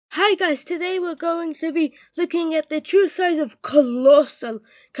Hi guys, today we're going to be looking at the true size of colossal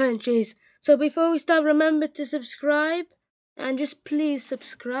countries. So before we start, remember to subscribe and just please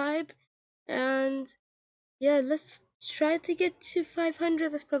subscribe. And yeah, let's try to get to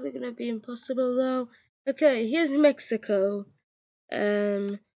 500. That's probably gonna be impossible though. Okay, here's Mexico.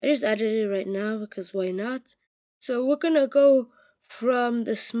 I just added it right now because why not? So we're gonna go from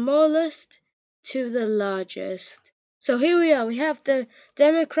the smallest to the largest. So here we are. We have the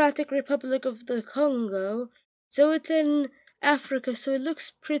Democratic Republic of the Congo. So it's in Africa, so it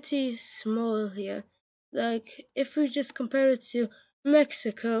looks pretty small here. Like if we just compare it to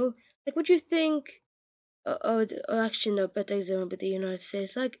Mexico, like what do you think? Actually, no, better example with the United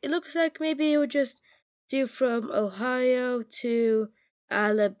States. Like, it looks like maybe it would just do from Ohio to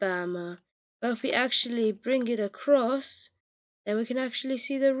Alabama. But if we actually bring it across, then we can actually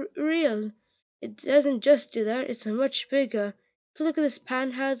see the real. It doesn't just do that, it's much bigger. So look at this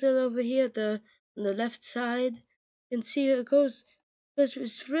panhandle over here, on the left side. You can see it goes,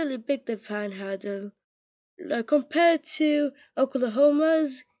 it's really big, the panhandle. Compared to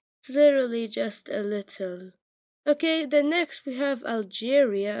Oklahoma's, it's literally just a little. Okay, then next we have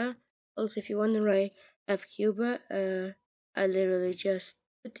Algeria. Also, if you wonder why I have Cuba, I literally just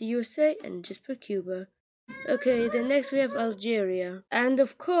put the USA and just put Cuba. Okay, then next we have Algeria. And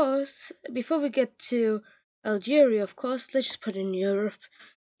of course, before we get to Algeria, of course, let's just put in Europe.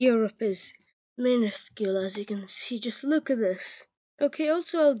 Europe is minuscule, as you can see. Just look at this. Okay,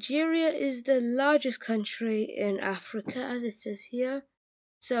 also Algeria is the largest country in Africa, as it says here.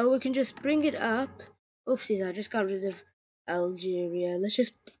 So we can just bring it up. Oopsies, I just got rid of Algeria. Let's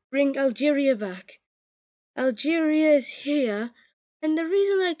just bring Algeria back. Algeria is here, and the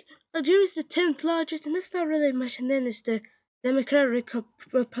reason, like, Algeria is the 10th largest, and that's not really much, and then it's the Democratic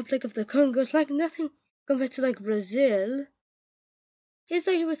Republic of the Congo. It's like nothing compared to, like, Brazil. It's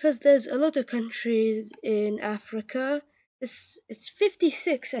like because there's a lot of countries in Africa. It's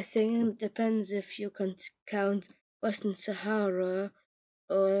 56, I think. It depends if you can count Western Sahara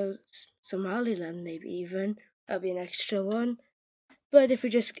or Somaliland, maybe even. That'll be an extra one. But if we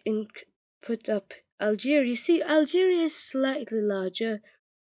just put up Algeria, you see Algeria is slightly larger.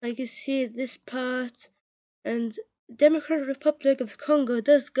 Like you see this part, and Democratic Republic of Congo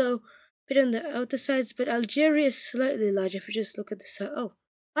does go a bit on the outer sides, but Algeria is slightly larger if you just look at the size. Oh,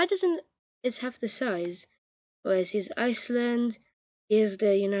 why doesn't it have the size? Whereas here's Iceland, here's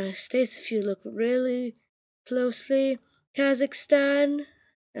the United States if you look really closely, Kazakhstan,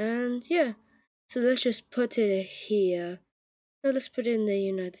 and yeah. So let's just put it here. No, let's put it in the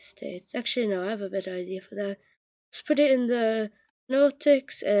United States. Actually, no, I have a better idea for that. Let's put it in the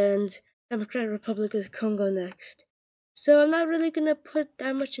Nordics and Democratic Republic of the Congo next. So I'm not really gonna put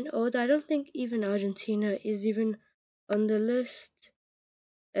that much in order. I don't think even Argentina is even on the list,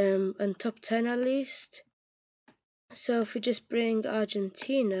 on top 10 at least. So if we just bring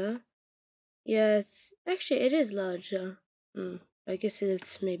Argentina, yeah, it is larger. I guess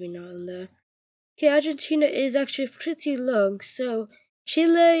it's maybe not on there. Okay, Argentina is actually pretty long. So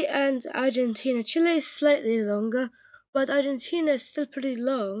Chile and Argentina. Chile is slightly longer, but Argentina is still pretty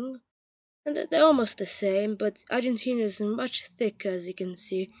long. And they're almost the same, but Argentina is much thicker, as you can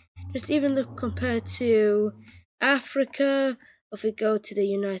see. Just even look compared to Africa, if we go to the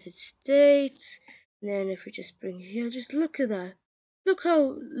United States, and then if we just bring here, just look at that. Look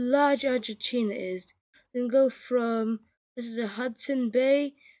how large Argentina is. Then go from, this is the Hudson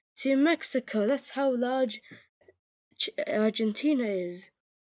Bay, to Mexico. That's how large Argentina is.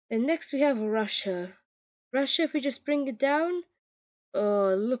 And next we have Russia. Russia, if we just bring it down,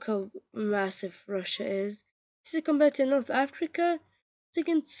 oh, look how massive Russia is. This is compared to North Africa. So you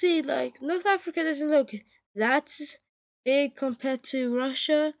can see, like, North Africa doesn't look that big compared to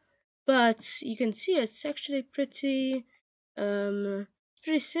Russia, but you can see it's actually pretty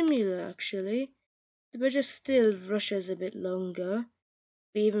similar actually. But just still, Russia's a bit longer.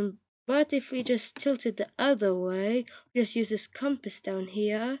 But if we just tilt it the other way, we just use this compass down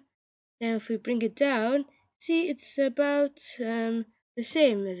here. Then if we bring it down, see it's about the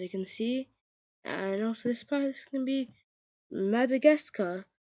same as you can see. And also this part is going to be Madagascar.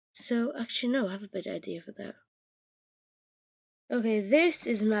 So actually no, I have a better idea for that. Okay, this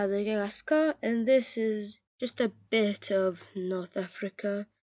is Madagascar and this is just a bit of North Africa.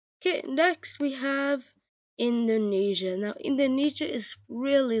 Okay, next we have Indonesia. Now Indonesia is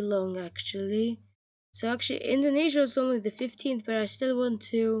really long actually. So actually Indonesia is only the 15th, but I still want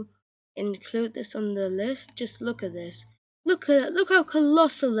to include this on the list. Just look at this. Look how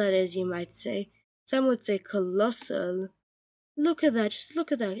colossal that is, you might say. Some would say colossal. Look at that, just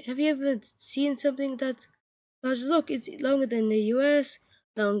look at that. Have you ever seen something that large? Look, it's longer than the US,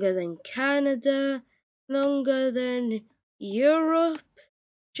 longer than Canada, longer than Europe.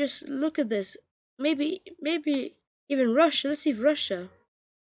 Just look at this. Maybe even Russia. Let's see Russia.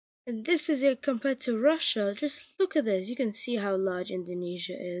 And this is it compared to Russia. Just look at this. You can see how large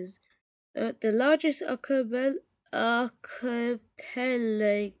Indonesia is. The largest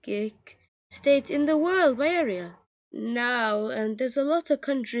archipelagic state in the world by area. Now, and there's a lot of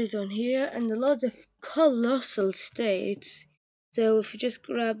countries on here and a lot of colossal states. So if you just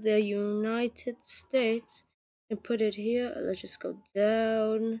grab the United States and put it here, let's just go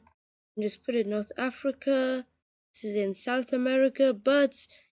down and just put it North Africa. This is in South America, but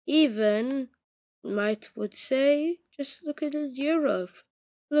even would say, just look at it, Europe.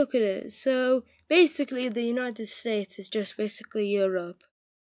 Look at it. So basically, the United States is just basically Europe,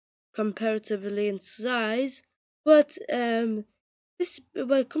 comparatively in size. But compared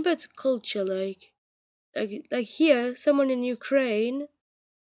to culture, like here, someone in Ukraine,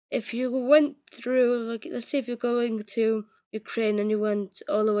 if you went through, like, let's say if you're going to Ukraine and you went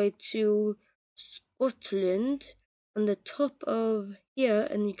all the way to Scotland, on the top of here,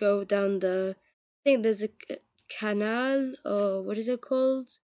 and you go down I think there's a canal, or what is it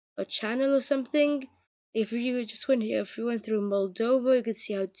called? A channel or something. If you just went here, if you went through Moldova, you could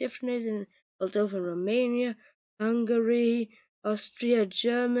see how different it is in Moldova and Romania, Hungary, Austria,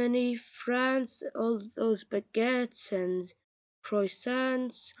 Germany, France, all those baguettes and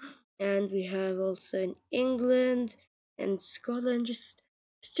croissants, and we have also in England and Scotland. Just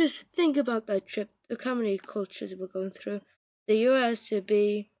think about that trip. Look how many cultures we're going through. The US would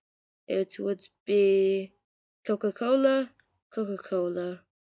be Coca-Cola, Coca-Cola.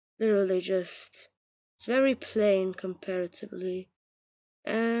 Literally just, it's very plain comparatively.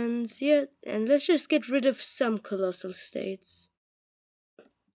 And yeah, and let's just get rid of some colossal states.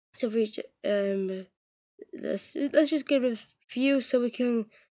 So let's just get rid of few so we can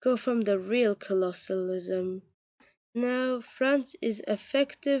go from the real colossalism. Now, France is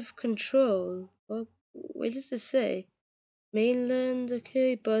effective control. Well, what does this say? Mainland,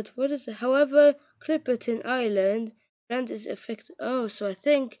 okay, but what is it? However, Clipperton Island, France is effective. Oh, so I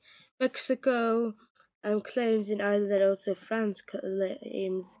think Mexico claims an island that also France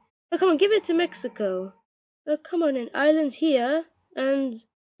claims. Oh, come on, give it to Mexico. Oh, come on, an island here, and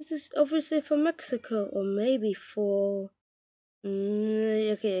this is obviously for Mexico, or maybe for.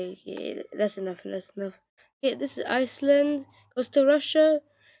 Okay, that's enough. Okay, this is Iceland, goes to Russia,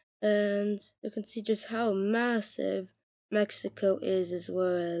 and you can see just how massive Mexico is as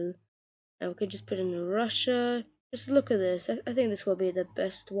well. And we can just put in Russia. Just look at this. I think this will be the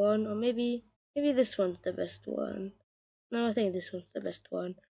best one, or maybe this one's the best one. No, I think this one's the best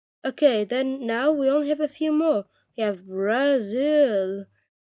one. Okay, then now we only have a few more. We have Brazil,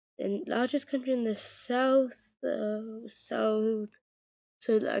 the largest country in the south. So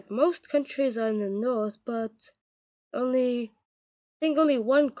like most countries are in the north, but I think only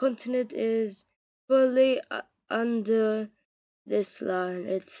one continent is fully under this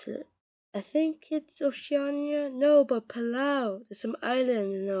line. I think it's Oceania. No, but Palau. There's some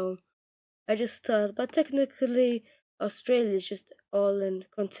island. No, I just thought, but technically Australia is just all in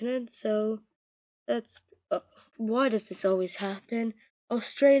continent. So that's why does this always happen?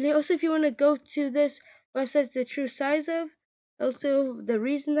 Australia. Also, if you want to go to this website's the true size of. Also, the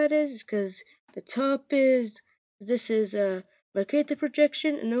reason that is because the top is this is a Mercator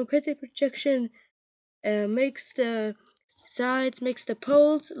projection, and Mercator projection makes the sides, makes the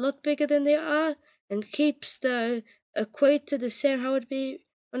poles a lot bigger than they are, and keeps the equator the same how it be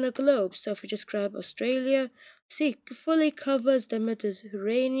on a globe. So if we just grab Australia, see, fully covers the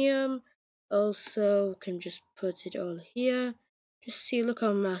Mediterranean. Also, can just put it all here. Just see, look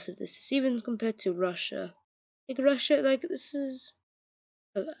how massive this is, even compared to Russia. Like this is,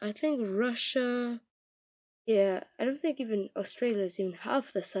 I think Russia. Yeah, I don't think even Australia is even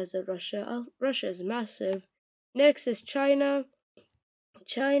half the size of Russia. Russia is massive. Next is China.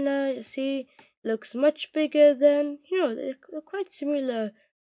 China, you see, looks much bigger than, they're quite similar.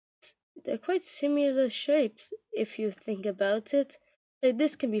 They're quite similar shapes if you think about it. Like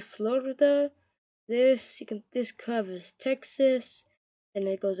this can be Florida. This covers Texas, and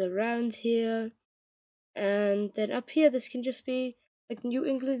it goes around here, and then up here this can just be like New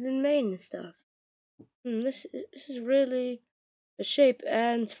England and Maine and stuff. This is really a shape.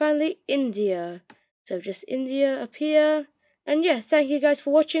 And finally, India. So just India up here. And yeah, thank you guys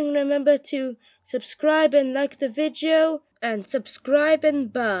for watching. Remember to subscribe and like the video. And subscribe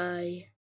and bye.